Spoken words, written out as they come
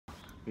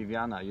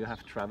Viviana, you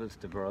have traveled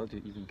the world.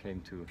 You even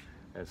came to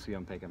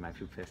Galway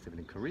Flute Festival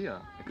in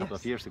Korea a couple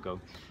of years ago,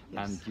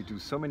 and you do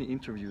so many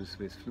interviews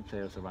with flute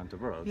players around the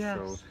world.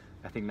 So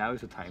I think now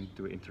is the time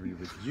to interview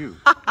with you.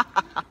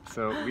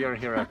 So we are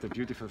here at the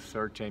beautiful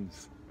Sir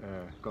James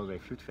Galway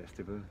Flute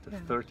Festival, the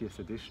 30th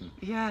edition.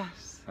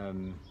 Yes.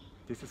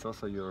 This is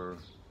also your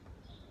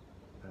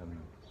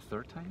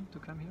third time to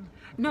come here?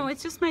 No,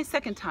 it's just my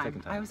second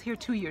time. I was here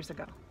 2 years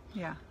ago.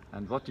 Yeah.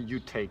 And what do you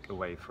take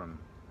away from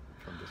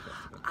this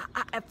festival?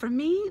 For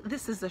me,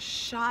 this is a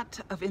shot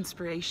of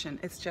inspiration.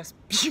 It's just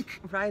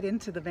right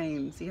into the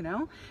veins, you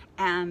know?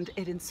 And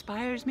it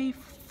inspires me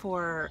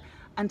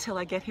until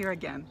I get here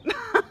again.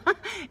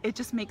 It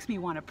just makes me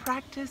want to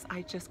practice.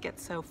 I just get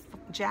so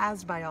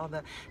jazzed by all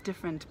the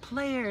different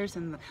players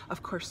and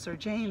of course Sir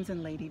James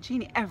and Lady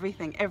Jeannie.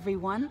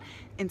 Everyone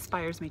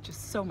inspires me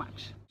just so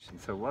much.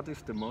 So what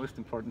is the most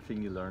important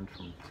thing you learned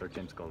from Sir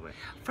James Galway?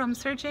 From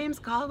Sir James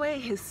Galway,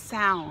 his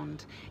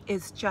sound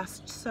is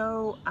just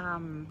so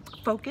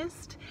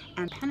focused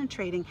and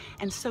penetrating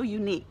and so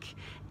unique.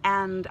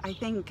 And I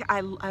think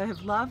I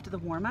have loved the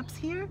warm-ups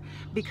here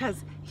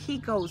because he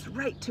goes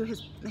right to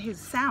his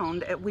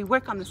sound. We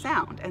work on the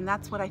sound, and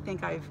that's what I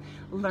think I've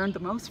learned the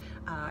most.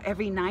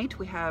 Every night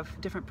we have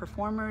different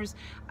performers,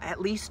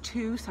 at least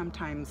 2,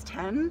 sometimes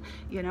 10,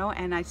 you know,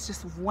 and it's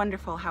just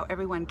wonderful how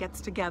everyone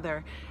gets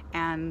together,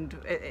 and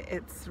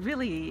it's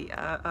really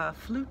a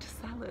flute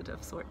salad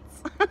of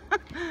sorts.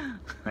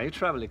 Now you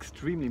travel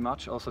extremely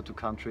much also to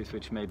countries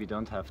which maybe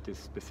don't have this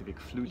specific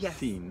flute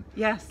scene.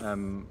 Yes.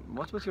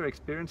 What was your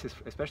experiences,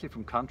 especially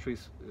from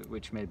countries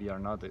which maybe are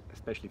not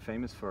especially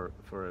famous for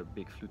a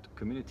big flute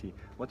community?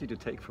 What did you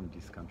take from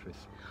these countries?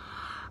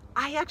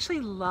 I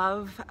actually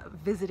love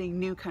visiting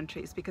new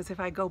countries because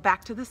if I go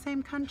back to the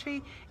same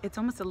country, it's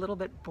almost a little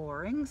bit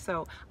boring.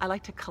 So I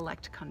like to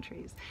collect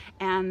countries.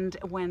 And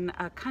when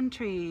a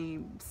country,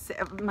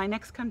 my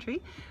next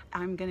country,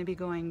 I'm going to be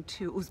going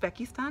to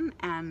Uzbekistan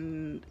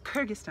and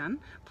Kyrgyzstan,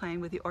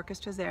 playing with the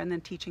orchestras there and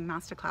then teaching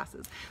master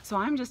classes. So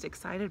I'm just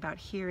excited about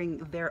hearing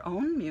their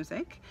own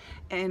music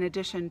in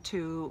addition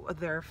to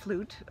their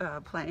flute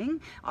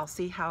playing. I'll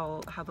see how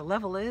the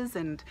level is,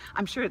 and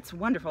I'm sure it's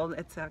wonderful.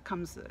 It's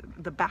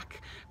the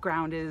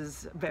background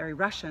is very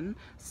Russian,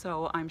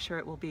 so I'm sure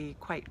it will be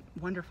quite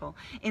wonderful.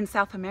 In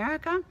South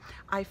America,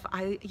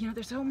 you know,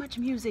 there's so much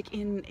music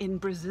in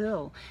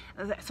Brazil,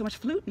 so much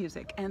flute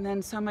music, and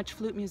then so much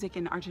flute music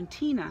in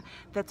Argentina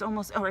that's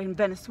almost, or in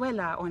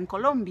Venezuela or in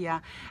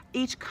Colombia.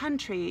 Each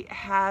country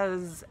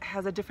has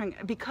a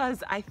different,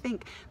 because I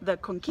think the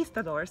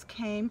conquistadors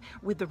came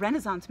with the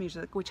Renaissance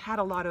music, which had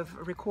a lot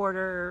of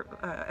recorder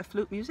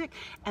flute music,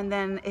 and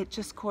then it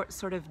just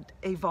sort of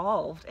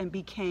evolved and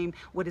became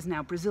what is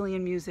now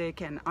Brazilian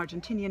music and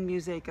Argentinian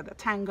music, and the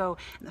tango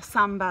and the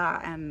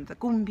samba and the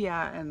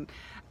cumbia, and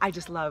I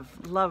just love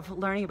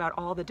learning about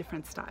all the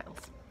different styles.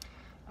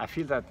 I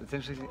feel that it's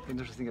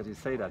interesting that you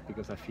say that,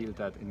 because I feel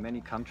that in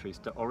many countries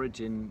the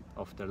origin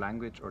of the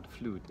language or the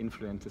flute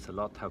influences a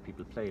lot how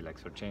people play, like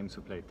Sir James,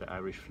 who played the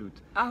Irish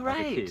flute as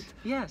a kid.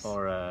 Yes.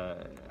 Or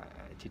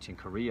teach in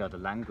Korea the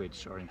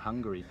language, or in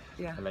Hungary.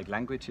 Like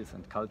languages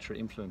and culture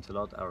influence a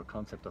lot our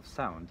concept of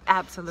sound.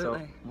 Absolutely.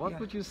 So what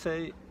would you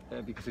say,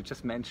 because you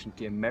just mentioned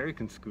the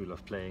American school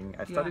of playing.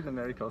 I studied in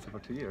America also for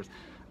 2 years,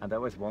 and I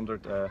always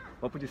wondered,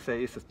 what would you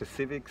say is the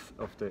specifics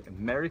of the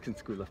American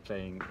school of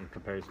playing in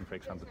comparison, for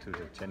example, to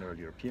the general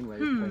European way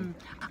of playing?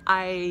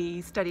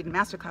 I studied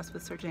masterclass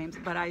with Sir James,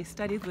 but I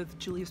studied with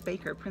Julius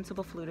Baker,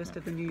 principal flutist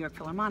of the New York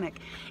Philharmonic,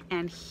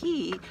 and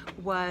he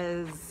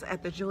was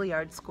at the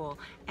Juilliard School,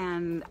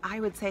 and I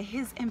would say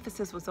his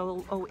emphasis was,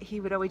 he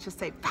would always just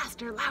say,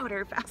 faster,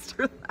 louder,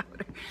 faster,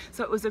 louder.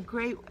 So it was a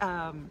great,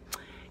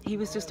 he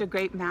was just a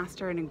great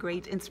master and a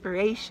great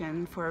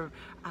inspiration for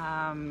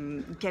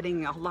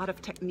getting a lot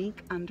of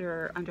technique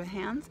under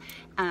hands.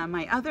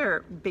 My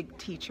other big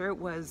teacher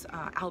was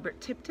Albert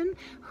Tipton,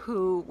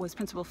 who was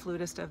principal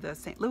flutist of the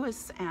St.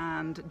 Louis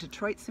and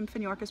Detroit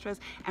Symphony Orchestras,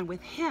 and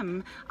with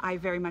him I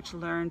very much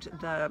learned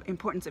the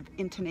importance of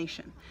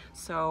intonation.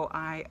 So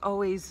I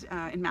always,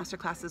 in master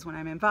classes when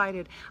I'm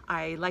invited,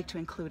 I like to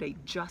include a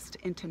just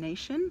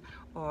intonation,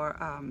 or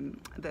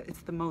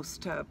it's the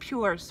most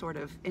pure sort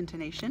of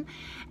intonation,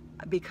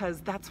 because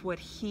that's what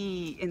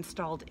he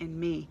installed in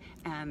me,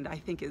 and I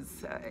think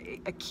is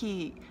a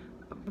key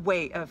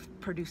way of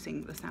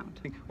producing the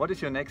sound. What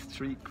is your next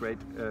 3 great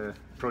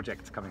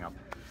projects coming up?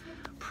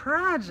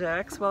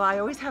 Projects? Well, I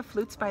always have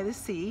Flutes by the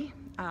Sea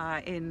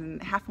in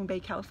Half Moon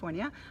Bay,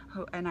 California,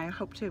 and I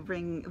hope to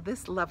bring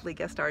this lovely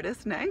guest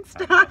artist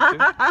next.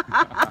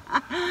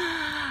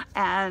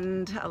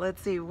 And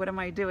let's see, what am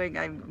I doing?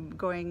 I'm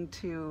going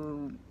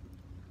to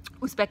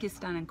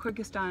Uzbekistan and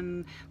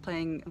Kyrgyzstan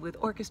playing with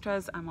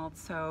orchestras. I'm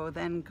also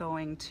then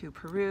going to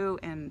Peru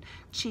and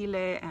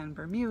Chile and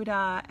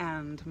Bermuda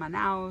and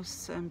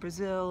Manaus and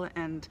Brazil,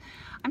 and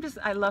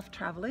I love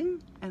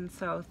traveling, and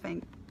so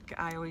thank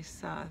I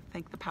always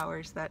thank the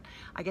powers that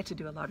I get to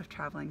do a lot of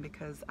traveling,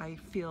 because I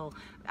feel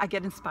I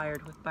get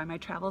inspired by my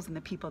travels and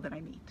the people that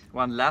I meet.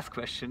 One last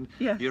question.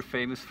 Yes. You're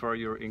famous for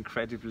your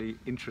incredibly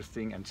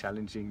interesting and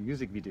challenging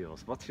music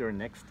videos. What's your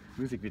next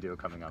music video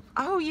coming up?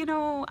 Oh, you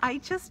know, I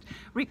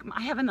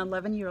have an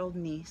 11-year-old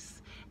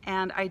niece,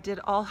 and I did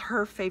all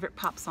her favorite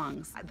pop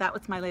songs. That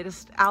was my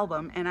latest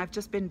album, and I've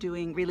just been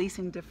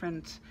releasing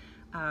different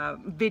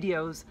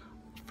videos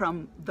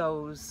from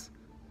those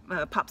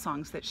pop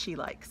songs that she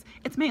likes.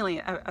 It's mainly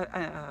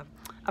a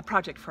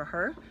project for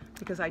her,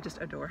 because I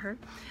just adore her.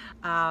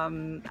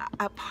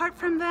 Apart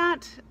from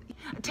that,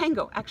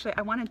 tango. Actually,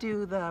 I want to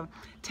do the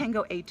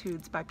tango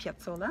etudes by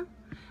Piazzolla,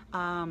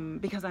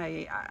 because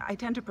I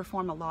tend to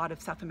perform a lot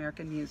of South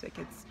American music.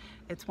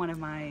 It's one of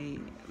my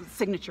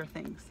signature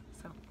things.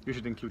 So you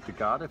should include the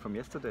Garde from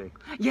yesterday.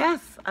 Yes,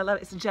 I love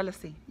it. It's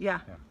Jealousy. Yeah.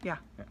 That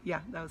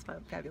was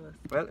fabulous.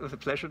 Well, it was a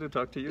pleasure to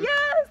talk to you.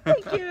 Yes,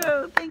 thank you.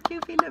 Thank you,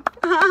 Philipp.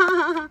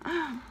 Bye.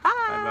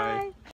 Bye-bye.